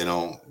 They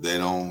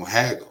don't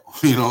haggle,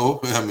 you know.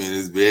 I mean,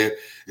 it's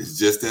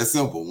just that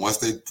simple. Once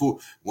they going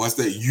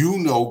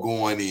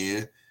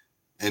in,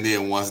 and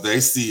then once they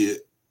see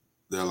it,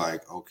 they're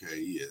like, okay,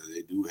 yeah,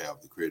 they do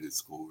have the credit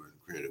score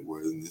and credit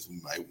worthiness. We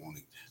might want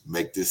to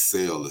make this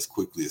sale as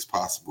quickly as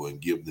possible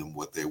and give them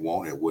what they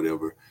want at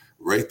whatever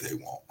rate they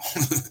want.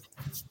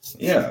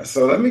 Yeah,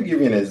 so let me give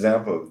you an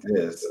example of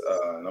this,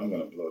 and I'm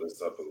going to blow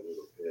this up a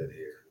little bit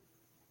here.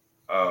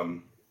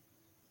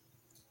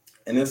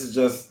 And this is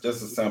just a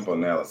sample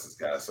analysis,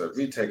 guys. So if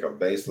you take a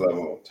base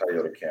level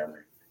Toyota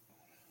Camry,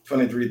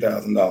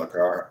 $23,000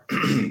 car,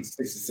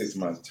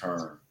 66-month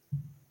term.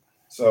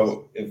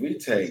 So if we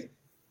take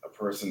a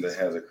person that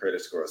has a credit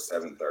score of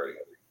 730,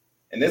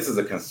 and this is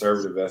a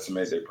conservative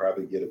estimate, they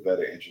probably get a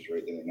better interest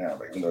rate than now.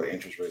 But the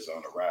interest rates are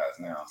on the rise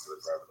now, so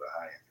they're probably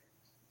higher.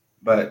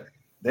 But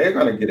they're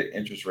going to get an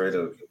interest rate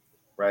of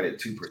right at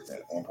 2%,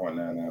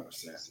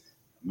 1.99%.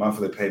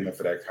 Monthly payment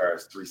for that car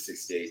is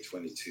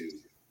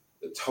 $368.22.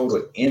 The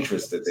total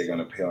interest that they're going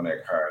to pay on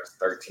that car is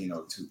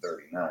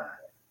 $1,302.39,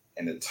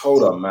 and the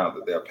total amount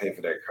that they'll pay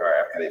for that car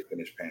after they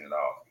finish paying it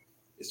off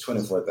is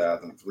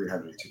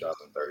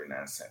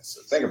 $24,302.39.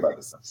 So think about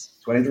this: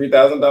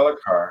 $23,000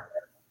 car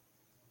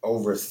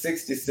over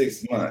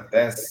 66 months.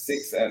 That's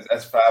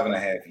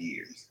 5.5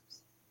 years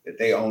that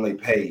they only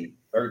pay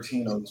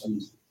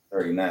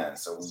 $1,302.39.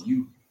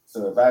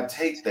 So if I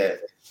take that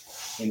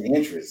in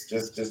interest,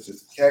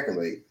 just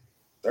calculate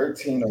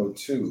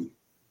 1,302.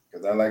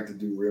 Because I like to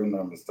do real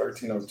numbers,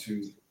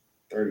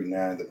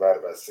 1,302.39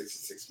 divided by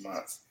 66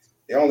 months.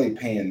 They're only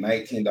paying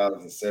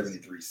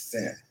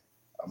 $19.73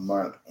 a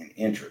month in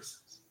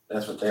interest.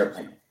 That's what they're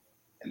paying.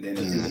 And then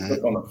if you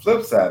look on the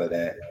flip side of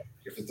that,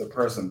 if it's a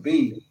person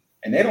B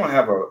and they don't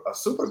have a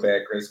super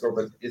bad credit score,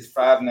 but it's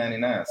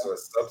 599, so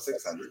it's sub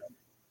 600,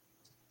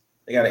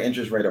 they got an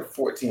interest rate of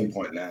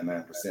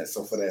 14.99%.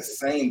 So for that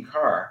same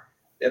car,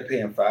 they're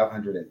paying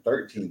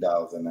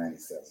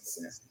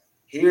 $513.97.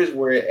 Here's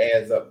where it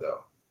adds up,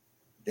 though.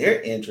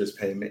 Their interest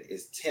payment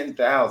is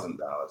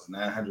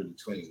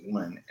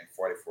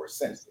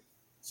 $10,921.44.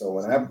 So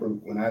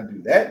when I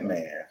do that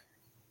math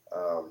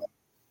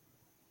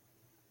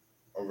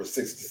over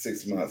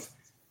 66 months,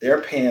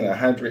 they're paying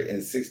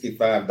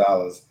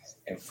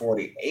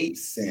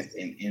 $165.48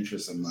 in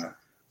interest a month.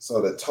 So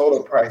the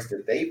total price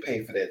that they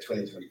pay for that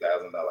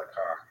 $23,000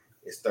 car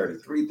is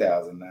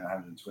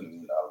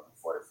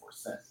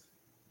 $33,921.44.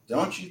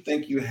 Don't you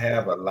think you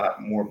have a lot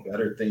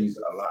better things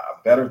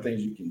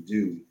you can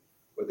do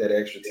with that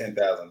extra $10,000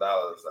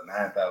 or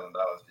 $9,000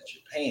 that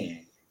you're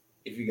paying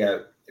if you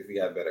got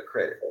better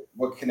credit?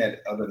 What can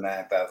that other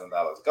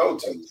 $9,000 go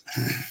to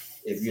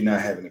if you're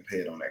not having to pay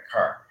it on that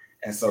car?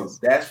 And so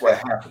that's what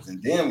happens.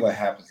 And then what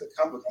happens to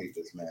complicate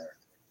this matter,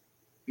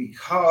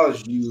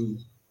 because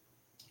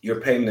your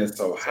payment is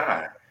so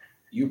high,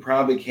 you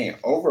probably can't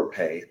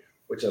overpay,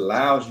 which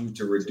allows you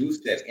to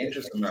reduce that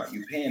interest amount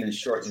you're paying and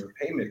shorten your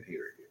payment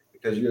period,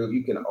 because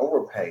you can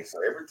overpay.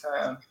 So every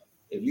time,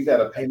 if you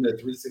got a payment of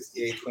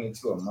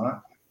 $368.22 a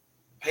month,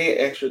 pay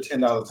an extra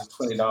 $10 to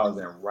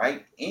 $20 and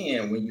write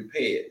in when you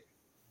pay it.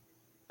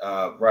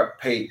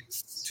 Pay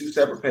 2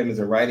 separate payments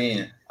and write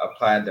in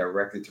applied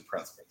directly to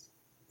principal.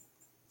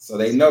 So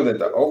they know that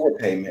the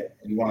overpayment,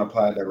 you want to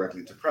apply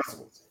directly to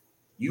principal.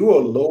 You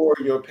will lower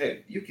your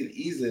payment. You can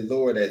easily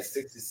lower that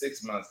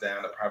 66 months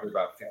down to probably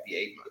about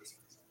 58 months.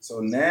 So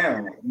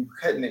now you're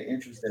cutting the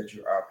interest that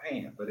you are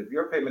paying. But if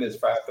your payment is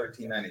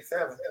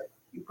 $513.97,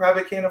 you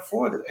probably can't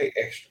afford to pay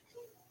extra.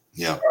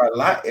 Yeah, or a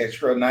lot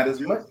extra, not as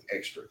much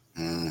extra.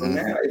 So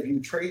now, if you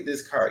trade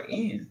this car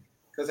in,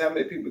 because how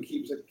many people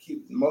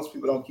most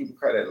people don't keep a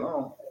car that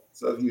long.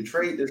 So if you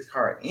trade this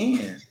car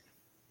in,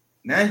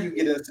 now you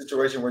get in a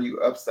situation where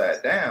you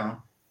upside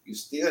down. You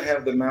still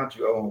have the amount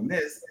you owe on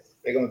this.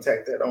 They're gonna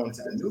tack that on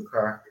to the new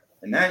car,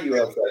 and now you're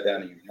upside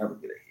down and you never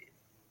get ahead,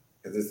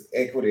 because it's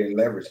equity and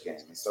leverage game.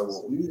 And so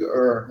what we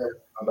are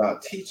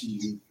about teaching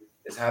you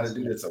is how to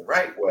do this the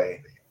right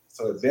way,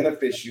 so it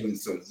benefits you and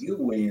so you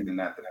win and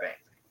not the bank.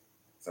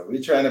 So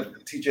we're trying to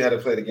teach you how to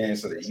play the game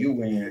so that you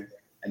win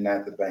and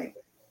not the bank.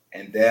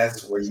 And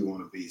that's where you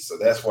want to be. So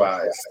that's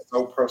why it's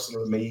so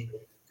personal to me.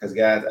 Because,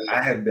 guys,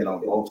 I have been on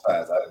both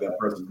sides. I've been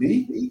person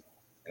B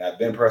and I've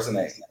been person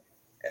A.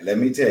 And let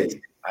me tell you,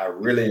 I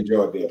really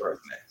enjoyed being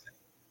person A.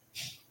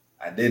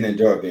 I didn't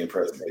enjoy being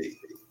person B.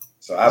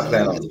 So I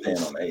plan on staying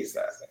on the A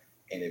side.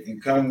 And if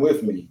you come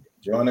with me,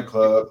 join the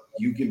club,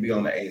 you can be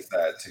on the A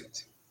side too.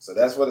 So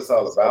that's what it's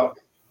all about.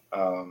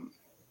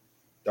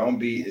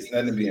 It's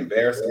nothing to be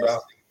embarrassed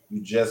about.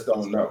 You just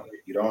don't know.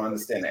 You don't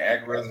understand the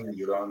algorithm.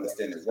 You don't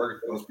understand the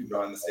work. Most people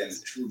don't understand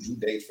the true due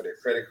dates for their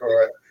credit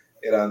card.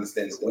 They don't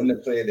understand when to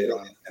play it. They don't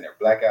understand their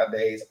blackout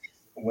days,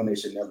 when they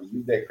should never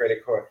use their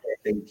credit card.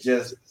 They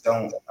just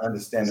don't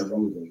understand the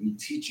rules. And we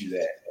teach you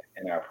that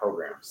in our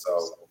program.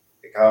 So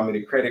they call me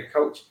the credit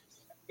coach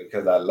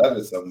because I love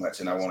it so much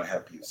and I want to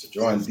help you. So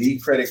join the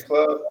Credit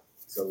Club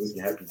so we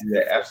can help you do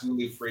that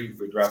absolutely free.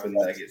 We're dropping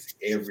nuggets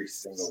every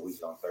single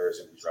week on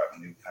Thursday. We drop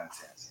new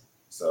content.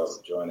 So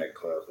join that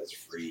club. That's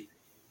free.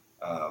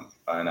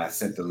 And I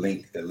sent the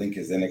link. The link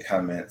is in the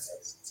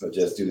comments. So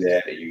just do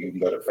that. You can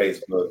go to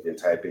Facebook and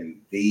type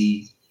in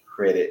The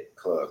Credit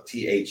Club,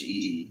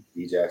 THEE,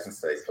 D Jackson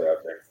State,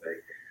 Playoff Jackson State,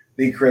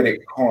 The Credit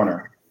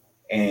Corner,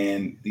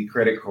 and The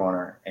Credit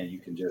Corner, and you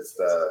can just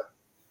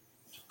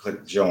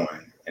click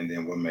join, and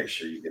then we'll make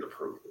sure you get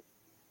approved.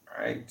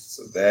 All right.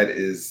 So that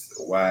is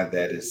why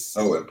that is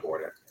so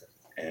important,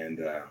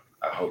 and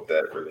I hope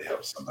that really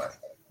helps somebody.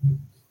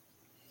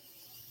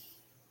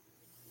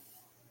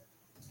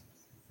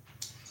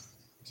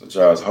 So,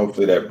 Charles,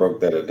 hopefully that broke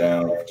that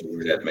down to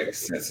where that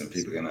makes sense and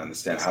people can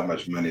understand how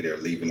much money they're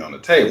leaving on the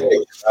table.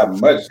 How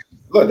much?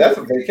 Look, that's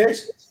a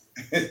vacation.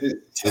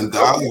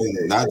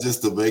 10,000, not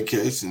just a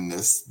vacation.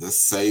 That's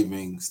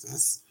savings.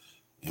 That's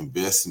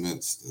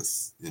investments.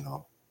 That's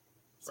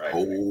right.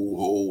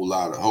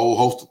 whole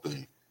host of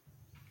things.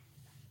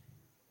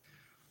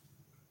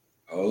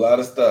 A whole lot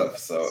of stuff.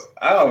 So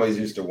I always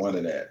used to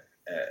wonder that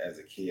as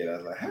a kid. I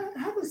was like,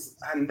 how does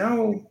I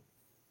know,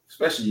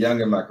 especially young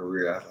in my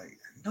career? I was like,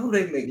 no,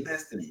 they make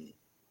less than me.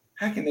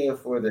 How can they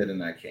afford that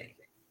and I can't?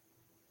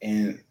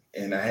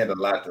 And I had a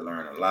lot to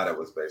learn. A lot of it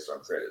was based on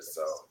credit.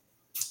 So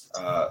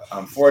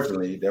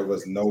unfortunately, there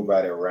was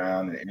nobody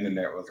around. The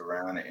internet was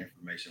around. The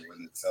information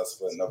wasn't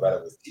accessible. And nobody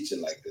was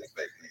teaching like this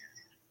back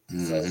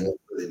then. So there's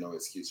really no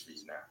excuse for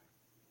you now.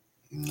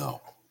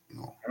 No.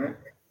 All right.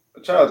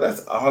 But Charles,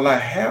 that's all I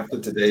have for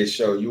today's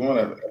show. You want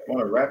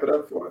to wrap it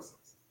up for us?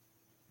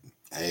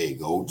 Hey,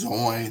 go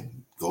join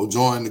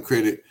the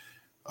credit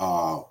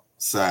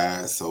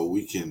side so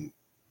we can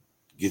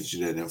get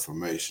you that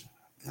information.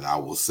 And I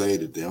will say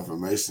that the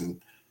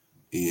information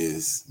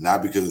is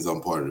not because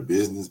I'm part of the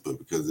business, but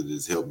because it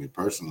has helped me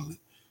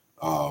personally.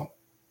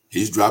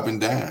 He's dropping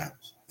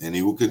dimes, and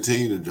he will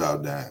continue to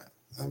drop dimes.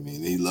 I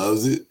mean, he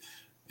loves it,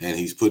 and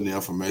he's putting the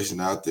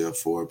information out there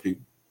for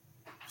people.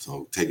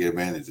 So take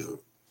advantage of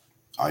it.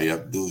 All you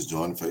have to do is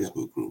join the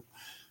Facebook group.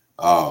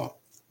 Other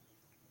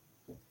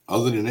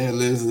than that,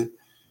 Leslie,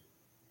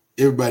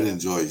 everybody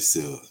enjoy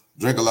yourself.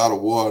 Drink a lot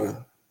of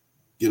water,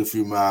 get a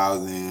few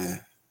miles in,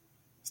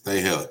 stay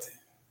healthy.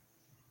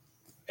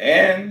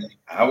 And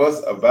I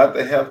was about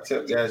the health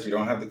tip, guys. You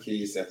don't have to kill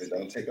yourself. It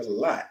don't take a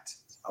lot.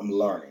 I'm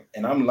learning.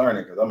 And I'm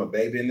learning because I'm a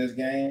baby in this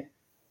game.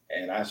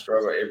 And I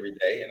struggle every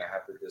day. And I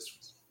have to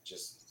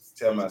just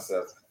tell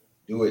myself,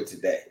 do it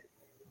today.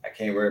 I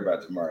can't worry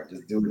about tomorrow.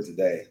 Just do it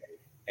today.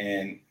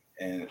 And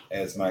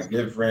as my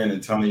good friend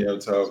Antonio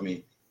told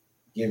me,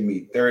 give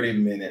me 30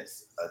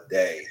 minutes a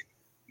day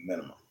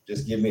minimum.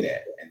 Just give me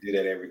that and do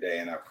that every day.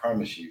 And I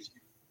promise you,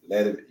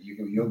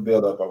 you'll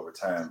build up over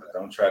time, but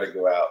don't try to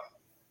go out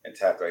and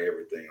tackle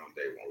everything on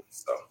day one.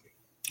 So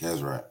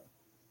that's right.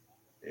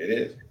 It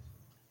is.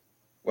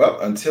 Well,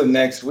 until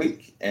next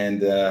week,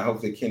 and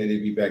hopefully Kennedy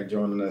will be back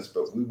joining us,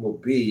 but we will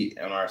be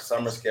on our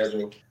summer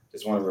schedule.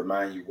 Just want to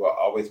remind you, we'll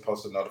always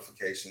post the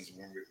notifications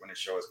when the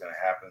show is going to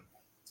happen.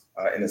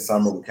 In the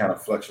summer, we kind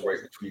of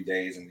fluctuate between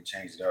days and we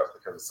change it up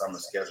because of summer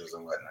schedules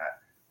and whatnot.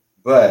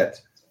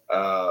 But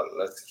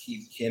let's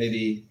keep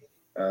Kennedy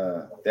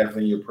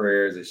definitely in your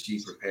prayers as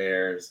she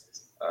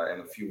prepares. In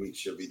a few weeks,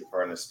 she'll be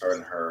departing and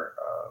starting her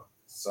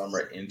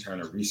summer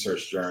intern and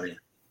research journey.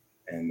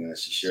 And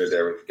she shared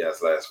that with you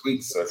guys last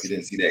week. So if you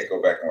didn't see that,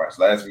 go back and watch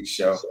last week's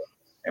show.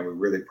 And we're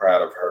really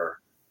proud of her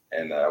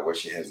and what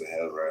she has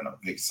ahead of her and a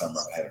big summer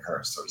ahead of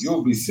her. So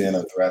you'll be seeing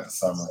her throughout the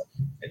summer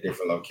at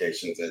different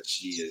locations as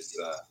she is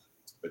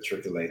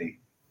matriculating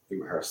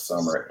through her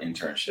summer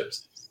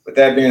internships. With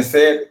that being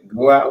said,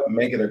 go out and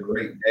make it a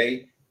great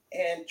day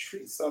and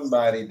treat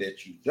somebody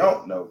that you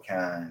don't know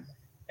kind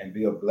and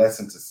be a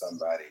blessing to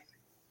somebody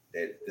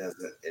that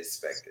doesn't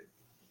expect it.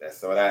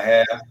 That's what I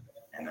have,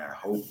 and I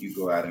hope you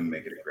go out and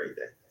make it a great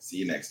day. See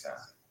you next time.